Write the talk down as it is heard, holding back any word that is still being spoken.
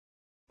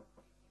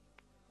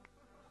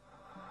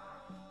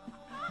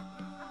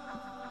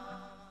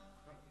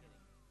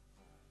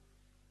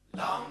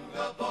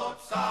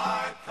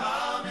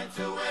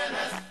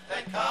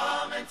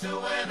to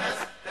win us,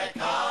 they're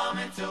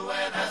coming to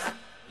win us.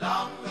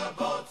 Longer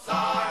boats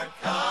are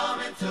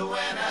coming to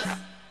win us.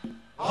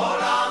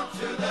 Hold on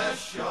to the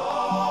shore.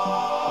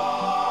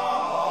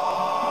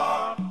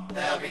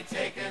 They'll be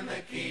taking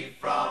the key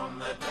from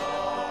the door.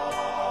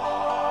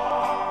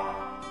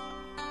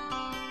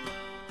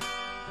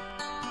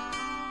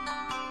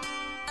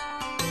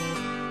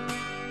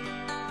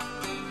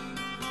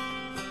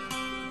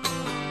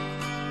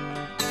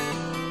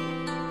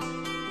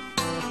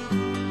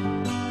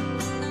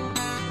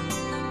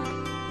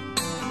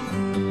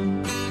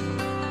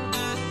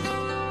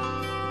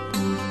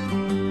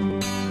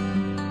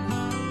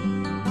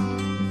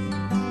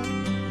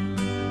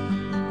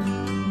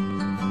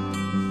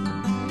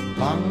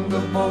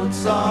 Longer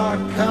boats are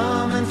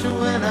coming to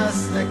win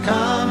us, they're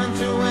coming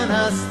to win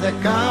us, they're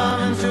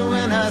coming to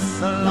win us.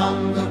 The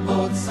longer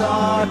boats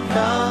are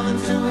coming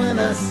to win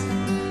us.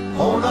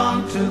 Hold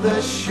on to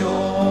the shore.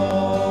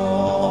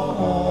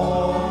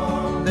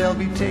 They'll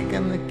be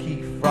taking the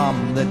key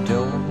from the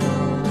door.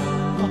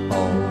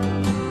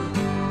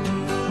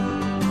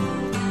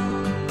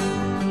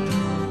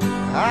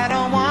 I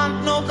don't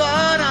want no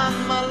bird on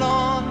my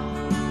lawn,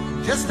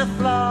 just a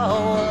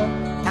flower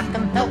I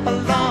can help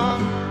along.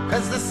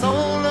 'Cause the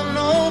soul of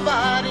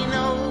nobody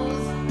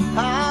knows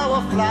how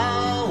a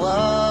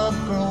flower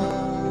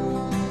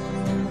grows.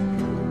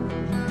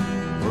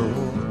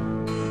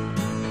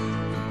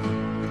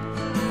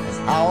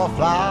 That's how a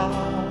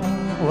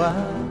flower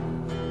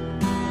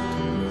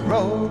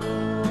grows.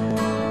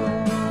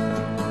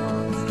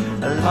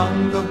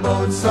 Longer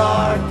boats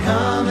are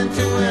coming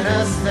to win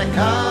us, they're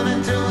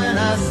coming to win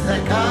us,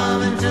 they're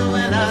coming to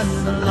win us.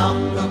 The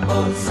longer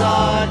boats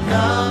are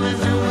coming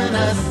to win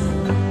us.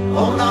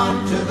 Hold on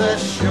to the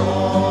shore.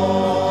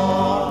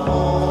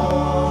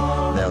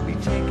 They'll be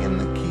taking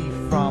the key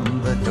from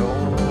the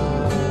door.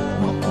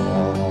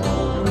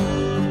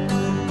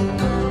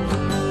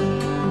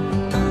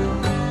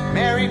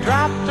 Mary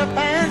dropped her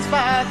pants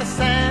by the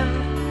sand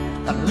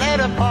and let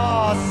her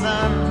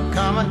parson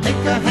come and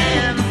take her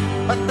hand.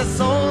 But the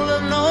soul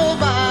of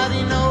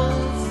nobody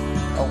knows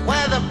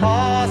where the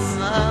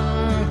parson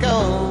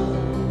goes.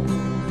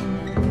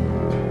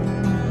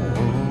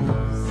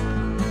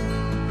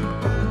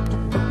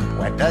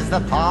 Where does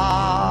the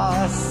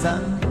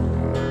parson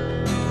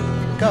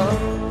go?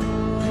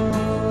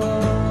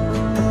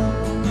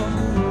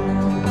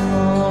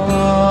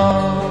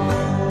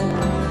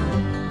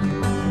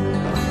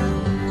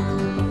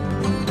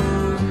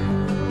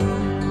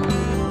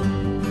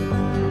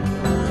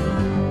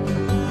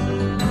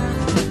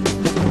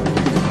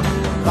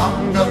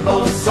 Longer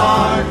boats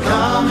are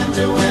coming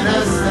to win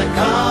us, they're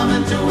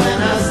coming to win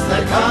us,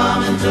 they're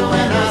coming to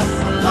win us.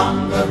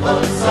 Longer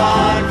boats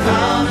are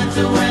coming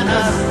to win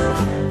us.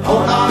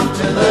 Hold on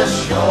to the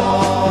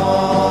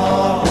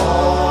shore.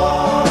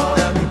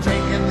 They'll be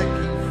taking the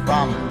key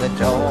from the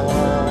door.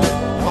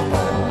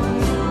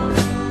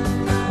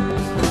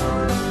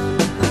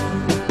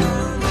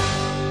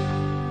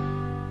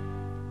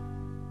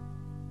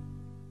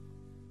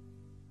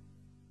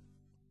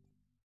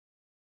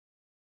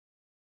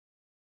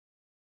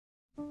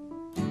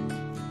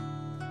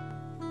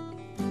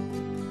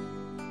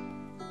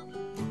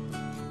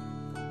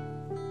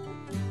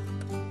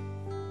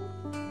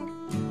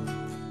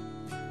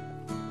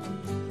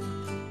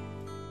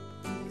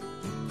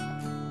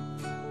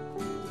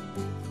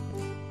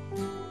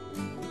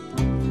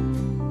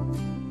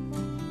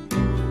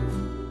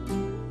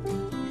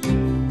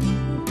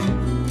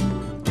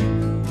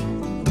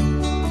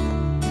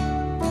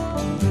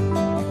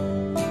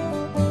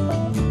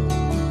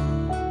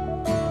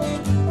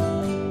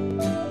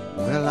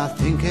 I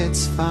think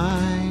it's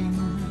fine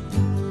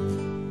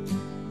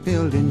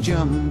building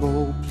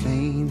jumbo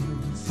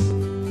planes,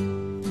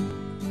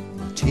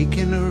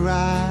 taking a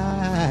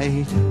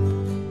ride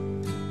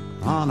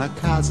on a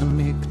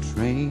cosmic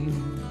train.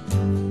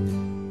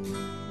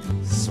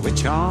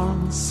 Switch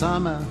on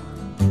summer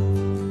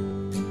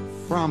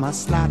from a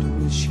slot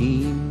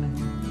machine.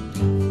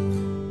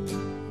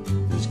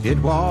 Just get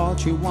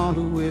what you want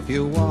to if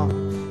you want,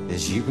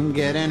 as you can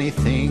get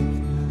anything.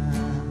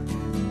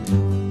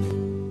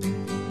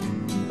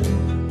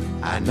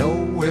 I know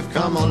we've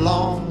come a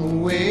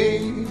long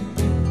way,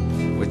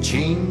 we're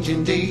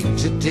changing day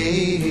to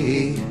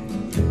day.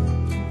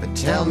 But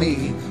tell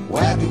me,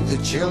 where do the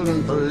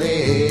children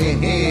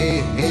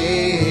play?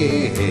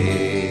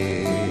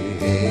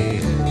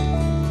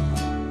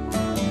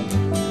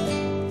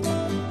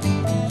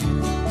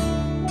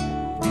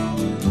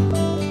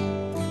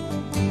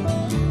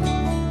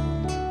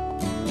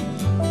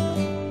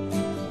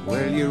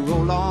 Well, you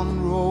roll on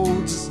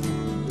roads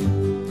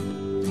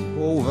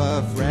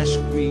over fresh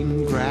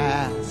green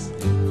grass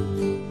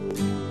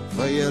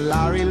for your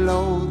lorry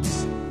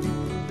loads,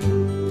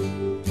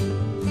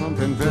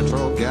 pumping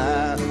petrol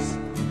gas,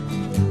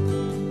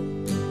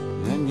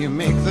 and you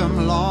make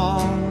them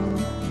long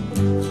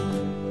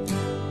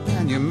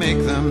and you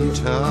make them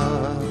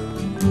tough,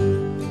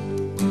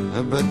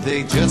 but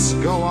they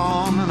just go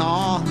on,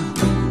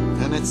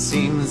 and it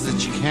seems that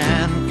you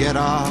can't get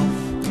off.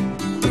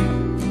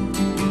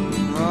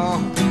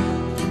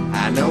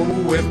 know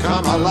we've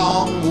come a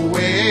long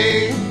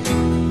way,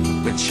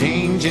 we're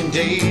changing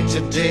day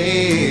to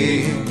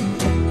day.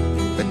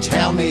 But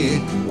tell me,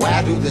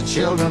 where do the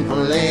children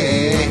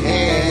play?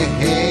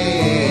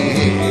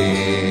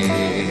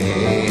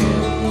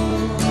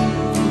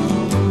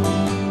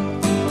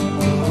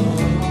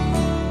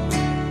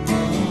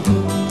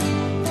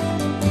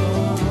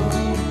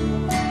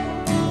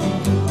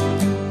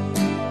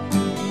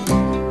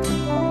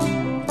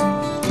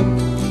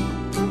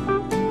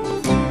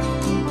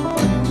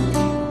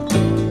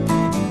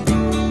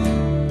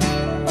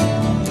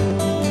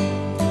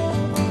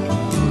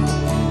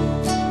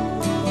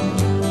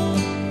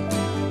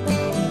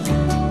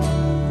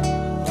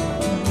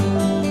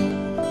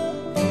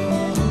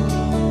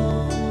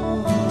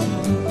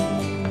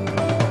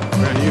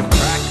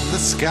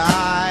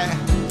 Sky,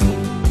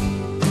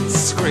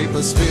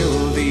 scrapers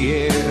fill the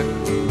air.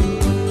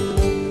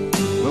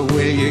 But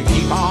will you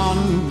keep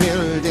on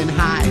building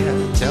higher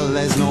till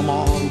there's no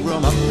more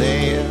room up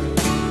there?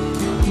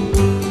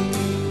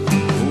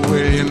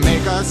 Will you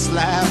make us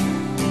laugh?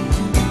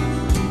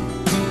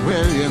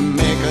 Will you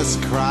make us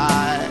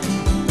cry?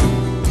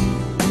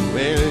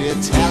 Will you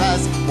tell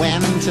us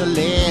when to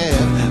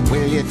live?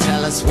 Will you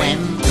tell us when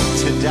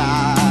to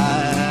die?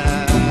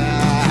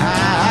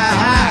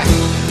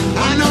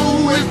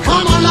 We've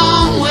come a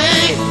long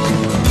way,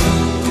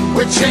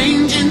 we're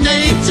changing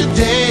day to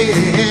day.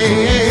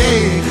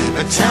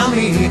 But tell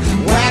me,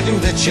 where do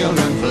the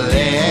children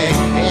play?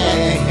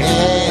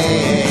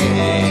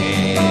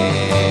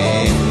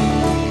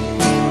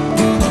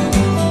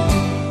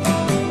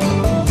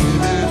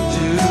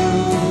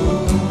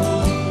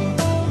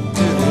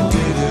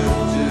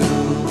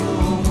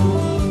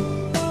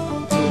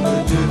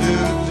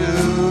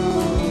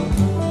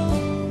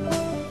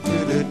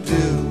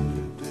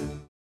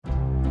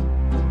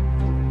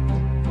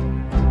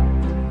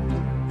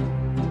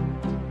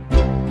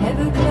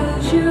 Ever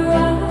close your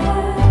eyes?